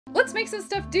Let's make some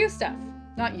stuff do stuff.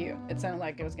 Not you. It sounded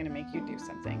like it was gonna make you do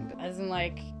something. As in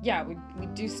like, yeah, we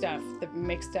do stuff that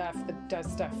makes stuff that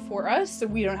does stuff for us so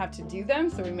we don't have to do them.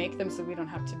 So we make them so we don't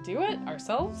have to do it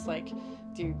ourselves. Like,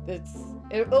 dude,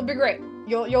 it'll be great.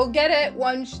 You'll get it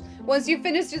once you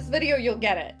finish this video, you'll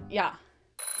get it. Yeah.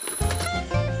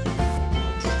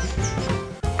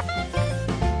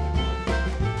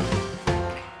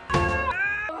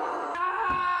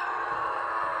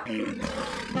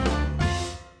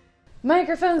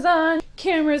 Microphone's on,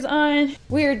 camera's on,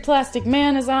 weird plastic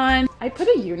man is on. I put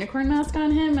a unicorn mask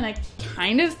on him and I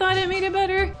kind of thought it made it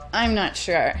better. I'm not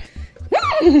sure.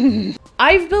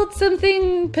 I've built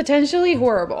something potentially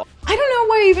horrible. I don't know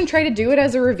why I even try to do it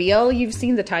as a reveal. You've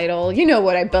seen the title, you know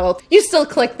what I built. You still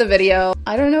click the video.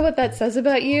 I don't know what that says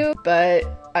about you,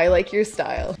 but I like your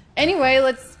style. Anyway,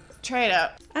 let's try it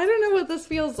out. I don't know what this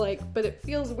feels like, but it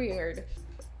feels weird.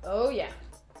 Oh yeah.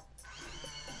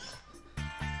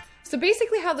 So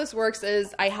basically how this works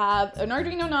is I have an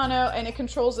Arduino Nano and it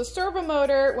controls a servo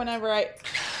motor whenever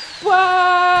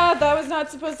Wow, that was not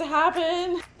supposed to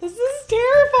happen. This is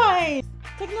terrifying.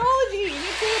 Technology, you need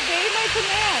to obey my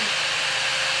command.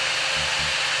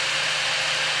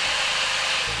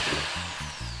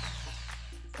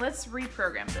 Let's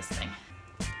reprogram this thing.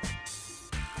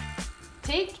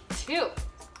 Take 2.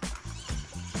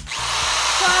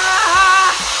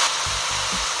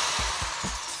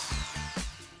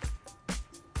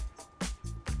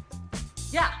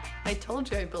 Yeah, I told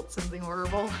you I built something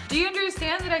horrible. Do you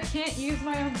understand that I can't use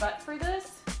my own butt for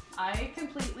this? I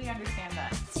completely understand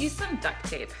that. Let's use some duct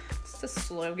tape. It's the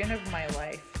slogan of my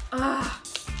life. Ugh,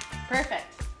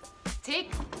 perfect.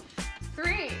 Take 3,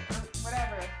 or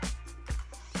whatever.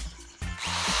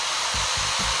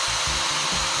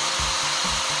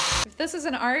 If this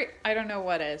isn't art, I don't know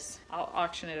what is. I'll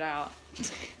auction it out.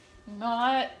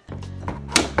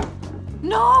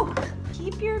 No!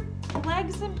 Keep your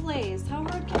legs in place. How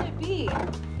hard can it be?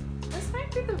 This might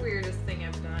be the weirdest thing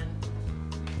I've done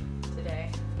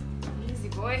today. Easy,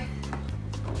 boy.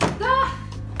 Ah!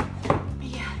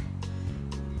 Yeah.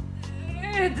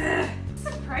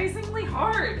 Surprisingly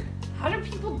hard. How do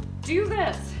people do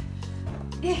this?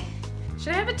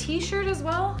 Should I have a t-shirt as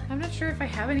well? I'm not sure if I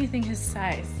have anything his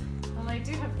size. Well, I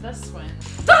do have this one.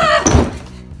 Ah!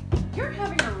 You're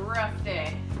having a rough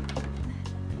day.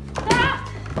 Ah!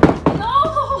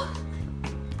 No!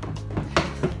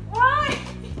 Why?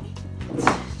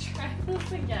 Try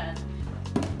this again.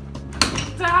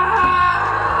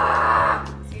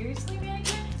 Ah! Seriously,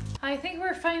 mannequin? I think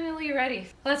we're finally ready.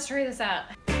 Let's try this out.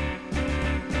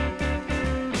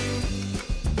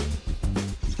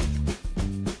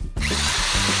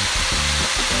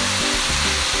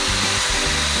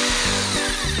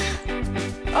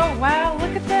 Oh wow,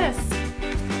 look at this.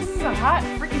 This is a hot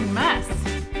freaking mess.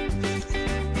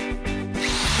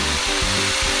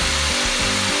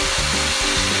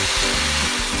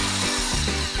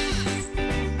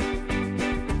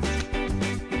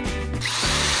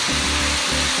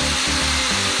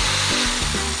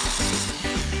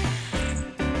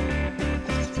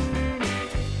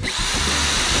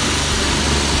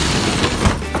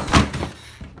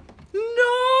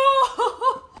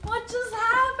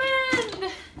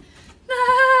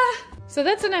 So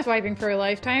that's enough wiping for a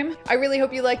lifetime. I really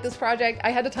hope you liked this project.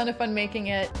 I had a ton of fun making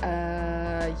it.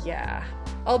 Yeah.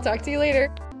 I'll talk to you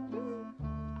later.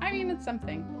 I mean, it's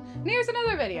something. And here's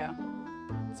another video.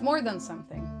 It's more than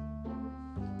something.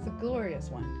 It's a glorious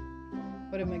one.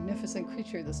 What a magnificent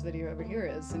creature this video over here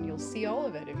is, and you'll see all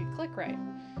of it if you click right.